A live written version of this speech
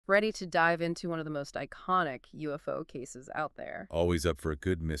ready to dive into one of the most iconic UFO cases out there. Always up for a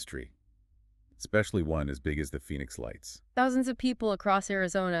good mystery, especially one as big as the Phoenix Lights. Thousands of people across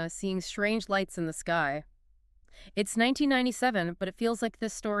Arizona seeing strange lights in the sky. It's 1997, but it feels like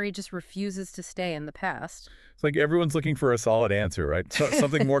this story just refuses to stay in the past. It's like everyone's looking for a solid answer, right?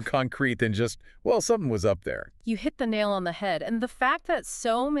 Something more concrete than just, well, something was up there. You hit the nail on the head, and the fact that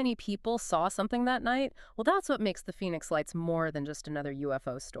so many people saw something that night, well, that's what makes the Phoenix Lights more than just another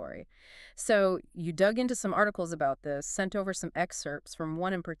UFO story. So you dug into some articles about this, sent over some excerpts from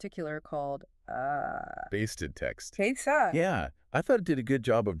one in particular called, Basted text. Quizá. Yeah, I thought it did a good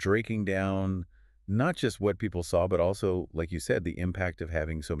job of breaking down not just what people saw, but also, like you said, the impact of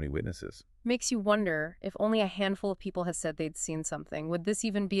having so many witnesses. Makes you wonder, if only a handful of people had said they'd seen something, would this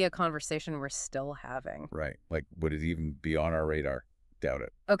even be a conversation we're still having? Right. Like, would it even be on our radar? Doubt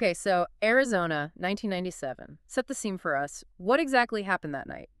it. Okay, so Arizona, 1997. Set the scene for us. What exactly happened that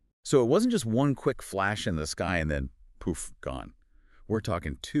night? So it wasn't just one quick flash in the sky and then poof, gone. We're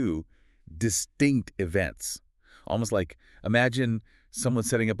talking two distinct events. Almost like, imagine someone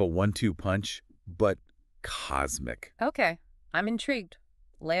setting up a 1-2 punch, but cosmic. Okay, I'm intrigued.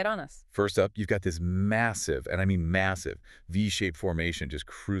 Lay it on us. First up, you've got this massive, and I mean massive, V-shaped formation just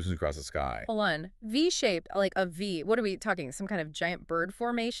cruising across the sky. Hold on. V-shaped, like a V. What are we talking? Some kind of giant bird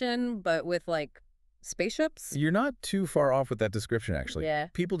formation, but with like spaceships? You're not too far off with that description, actually. Yeah.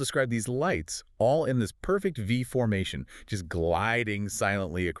 People describe these lights all in this perfect V formation, just gliding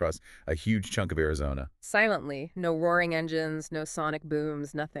silently across a huge chunk of Arizona. Silently. No roaring engines, no sonic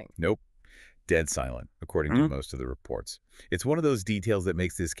booms, nothing. Nope. Dead silent, according to most of the reports. It's one of those details that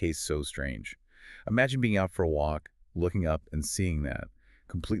makes this case so strange. Imagine being out for a walk, looking up and seeing that.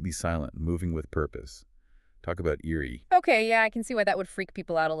 Completely silent, moving with purpose. Talk about eerie. Okay, yeah, I can see why that would freak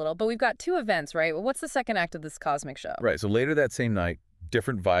people out a little. But we've got two events, right? What's the second act of this cosmic show? Right, so later that same night,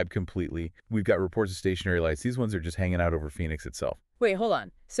 different vibe completely. We've got reports of stationary lights. These ones are just hanging out over Phoenix itself. Wait, hold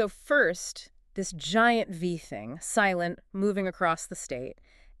on. So first, this giant V thing, silent, moving across the state.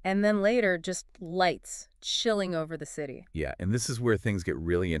 And then later, just lights chilling over the city. Yeah, and this is where things get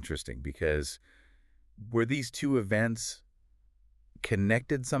really interesting because were these two events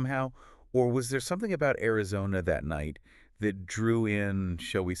connected somehow? Or was there something about Arizona that night that drew in,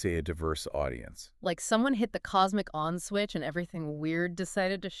 shall we say, a diverse audience? Like someone hit the cosmic on switch and everything weird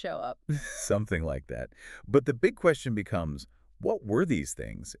decided to show up. Something like that. But the big question becomes, what were these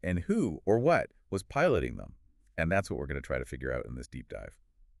things and who or what was piloting them? And that's what we're going to try to figure out in this deep dive.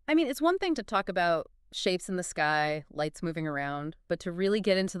 I mean, it's one thing to talk about shapes in the sky, lights moving around, but to really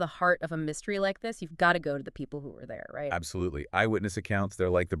get into the heart of a mystery like this, you've got to go to the people who were there, right? Absolutely. Eyewitness accounts, they're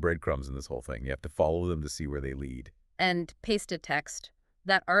like the breadcrumbs in this whole thing. You have to follow them to see where they lead. And pasted text,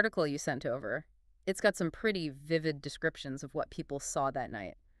 that article you sent over, it's got some pretty vivid descriptions of what people saw that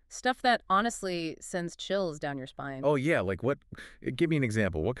night. Stuff that honestly sends chills down your spine. Oh, yeah. Like what? Give me an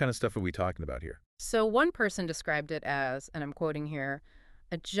example. What kind of stuff are we talking about here? So one person described it as, and I'm quoting here,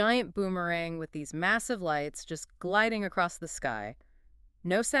 a giant boomerang with these massive lights just gliding across the sky.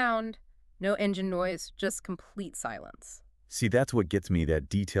 No sound, no engine noise, just complete silence. See, that's what gets me, that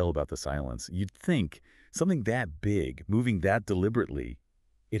detail about the silence. You'd think something that big, moving that deliberately,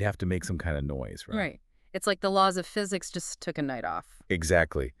 it'd have to make some kind of noise, right? Right. It's like the laws of physics just took a night off.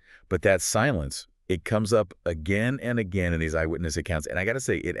 Exactly. But that silence, it comes up again and again in these eyewitness accounts. And I got to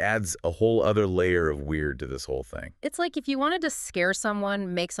say, it adds a whole other layer of weird to this whole thing. It's like if you wanted to scare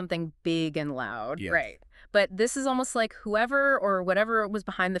someone, make something big and loud. Yeah. Right. But this is almost like whoever or whatever was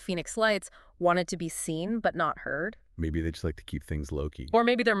behind the Phoenix Lights wanted to be seen but not heard. Maybe they just like to keep things low-key. Or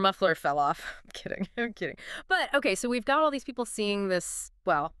maybe their muffler fell off. I'm kidding. I'm kidding. But, okay, so we've got all these people seeing this,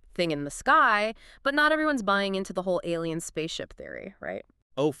 well, thing in the sky, but not everyone's buying into the whole alien spaceship theory, right?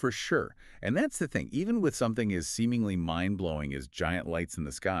 Oh, for sure. And that's the thing. Even with something as seemingly mind-blowing as giant lights in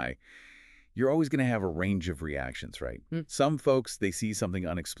the sky, you're always going to have a range of reactions, right? Some folks, they see something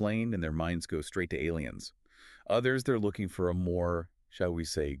unexplained and their minds go straight to aliens. Others, they're looking for a more, shall we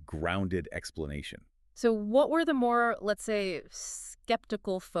say, grounded explanation. So what were the more, let's say,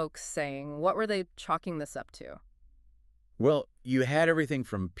 skeptical folks saying? What were they chalking this up to? Well, you had everything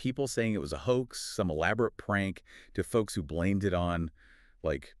from people saying it was a hoax, some elaborate prank, to folks who blamed it on,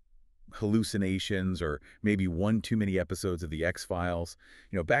 like, hallucinations or maybe one too many episodes of The X-Files.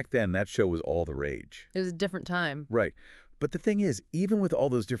 You know, back then, that show was all the rage. It was a different time. Right. But the thing is, even with all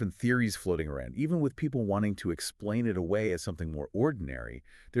those different theories floating around, even with people wanting to explain it away as something more ordinary,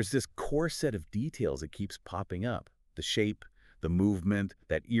 there's this core set of details that keeps popping up. The shape, the movement,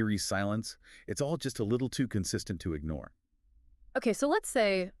 that eerie silence, it's all just a little too consistent to ignore. Okay, so let's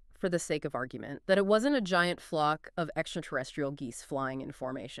say, for the sake of argument, that it wasn't a giant flock of extraterrestrial geese flying in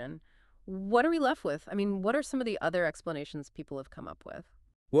formation. What are we left with? I mean, what are some of the other explanations people have come up with?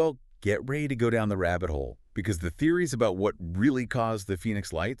 Well, get ready to go down the rabbit hole, because the theories about what really caused the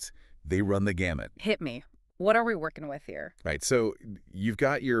Phoenix Lights, they run the gamut. Hit me. What are we working with here? Right, so you've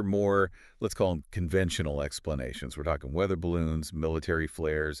got your more, let's call them conventional explanations. We're talking weather balloons, military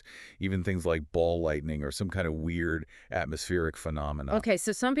flares, even things like ball lightning or some kind of weird atmospheric phenomena. Okay,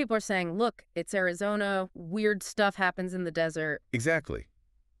 so some people are saying, look, it's Arizona, weird stuff happens in the desert. Exactly.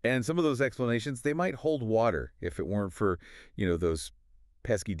 And some of those explanations, they might hold water if it weren't for, those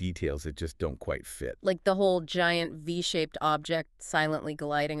pesky details that just don't quite fit. Like the whole giant V-shaped object silently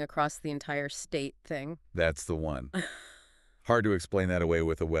gliding across the entire state thing. That's the one. Hard to explain that away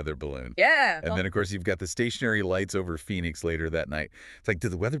with a weather balloon. Yeah. And then, of course, you've got the stationary lights over Phoenix later that night. It's like,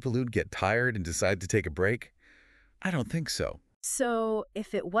 did the weather balloon get tired and decide to take a break? I don't think so. So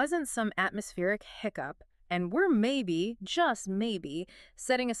if it wasn't some atmospheric hiccup, and we're maybe, just maybe,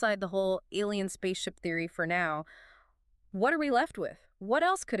 setting aside the whole alien spaceship theory for now, what are we left with? What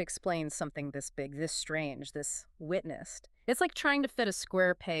else could explain something this big, this strange, this witnessed? It's like trying to fit a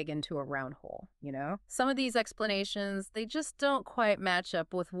square peg into a round hole, you know? Some of these explanations, they just don't quite match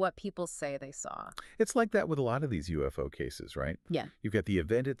up with what people say they saw. It's like that with a lot of these UFO cases, right? Yeah. You've got the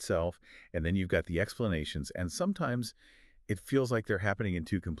event itself, and then you've got the explanations, and sometimes it feels like they're happening in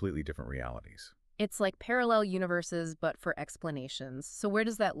two completely different realities. It's like parallel universes, but for explanations. So where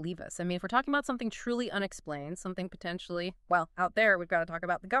does that leave us? I mean, if we're talking about something truly unexplained, something potentially, well, out there, we've got to talk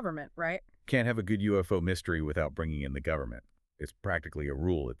about the government, right? Can't have a good UFO mystery without bringing in the government. It's practically a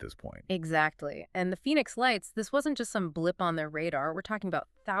rule at this point. Exactly. And the Phoenix Lights, this wasn't just some blip on their radar. We're talking about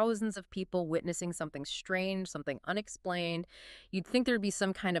thousands of people witnessing something strange, something unexplained. You'd think there'd be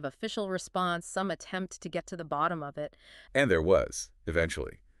some kind of official response, some attempt to get to the bottom of it. And there was,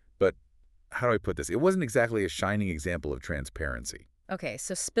 eventually. But how do I put this? It wasn't exactly a shining example of transparency. Okay,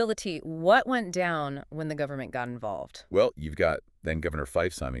 so spill the tea. What went down when the government got involved? Well, you've got then Governor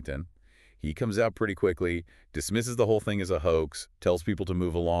Fife Symington. He comes out pretty quickly, dismisses the whole thing as a hoax, tells people to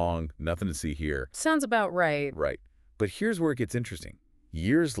move along, nothing to see here. Sounds about right. Right. But here's where it gets interesting.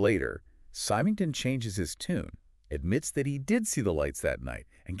 Years later, Symington changes his tune, admits that he did see the lights that night.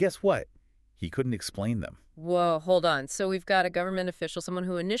 And guess what? He couldn't explain them. Whoa, hold on. So we've got a government official, someone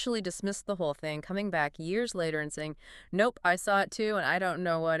who initially dismissed the whole thing, coming back years later and saying, nope, I saw it too, and I don't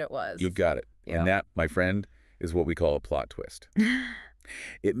know what it was. You've got it. Yeah. And that, my friend, is what we call a plot twist.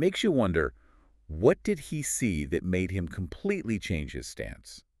 It makes you wonder, what did he see that made him completely change his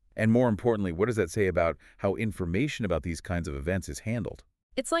stance? And more importantly, what does that say about how information about these kinds of events is handled?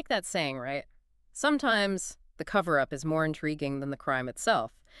 It's like that saying, right? Sometimes the cover-up is more intriguing than the crime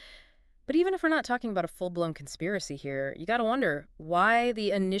itself. But even if we're not talking about a full-blown conspiracy here, you gotta wonder, why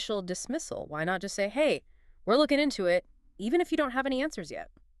the initial dismissal? Why not just say, hey, we're looking into it, even if you don't have any answers yet?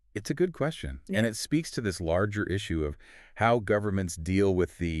 It's a good question. Yeah. And it speaks to this larger issue of how governments deal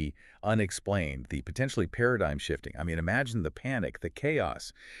with the unexplained, the potentially paradigm shifting. I mean, imagine the panic, the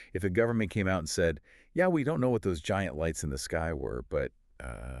chaos, if a government came out and said, yeah, we don't know what those giant lights in the sky were, but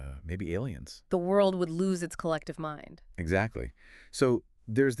maybe aliens. The world would lose its collective mind. Exactly. So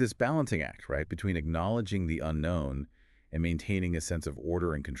there's this balancing act, right, between acknowledging the unknown and maintaining a sense of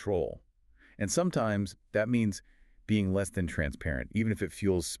order and control. And sometimes that means being less than transparent, even if it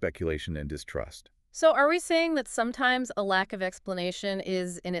fuels speculation and distrust. So are we saying that sometimes a lack of explanation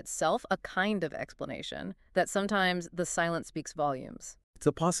is in itself a kind of explanation? That sometimes the silence speaks volumes? It's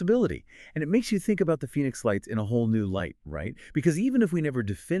a possibility. And it makes you think about the Phoenix Lights in a whole new light, right? Because even if we never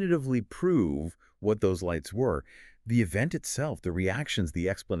definitively prove what those lights were, the event itself, the reactions, the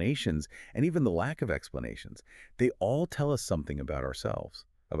explanations, and even the lack of explanations, they all tell us something about ourselves,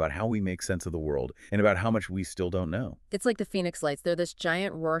 about how we make sense of the world, and about how much we still don't know. It's like the Phoenix Lights. They're this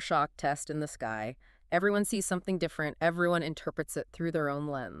giant Rorschach test in the sky. Everyone sees something different. Everyone interprets it through their own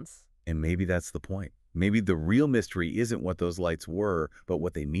lens. And maybe that's the point. Maybe the real mystery isn't what those lights were, but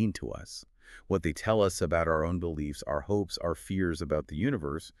what they mean to us, what they tell us about our own beliefs, our hopes, our fears about the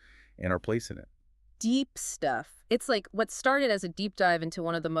universe, and our place in it. Deep stuff. It's like what started as a deep dive into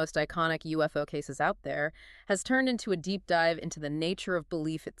one of the most iconic UFO cases out there has turned into a deep dive into the nature of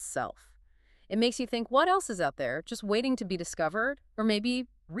belief itself. It makes you think, what else is out there, just waiting to be discovered, or maybe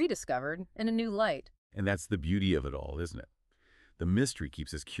rediscovered in a new light? And that's the beauty of it all, isn't it? The mystery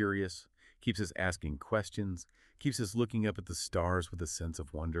keeps us curious, keeps us asking questions, keeps us looking up at the stars with a sense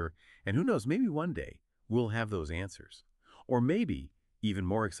of wonder. And who knows, maybe one day we'll have those answers. Or maybe, even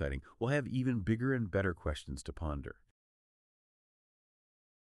more exciting, we'll have even bigger and better questions to ponder.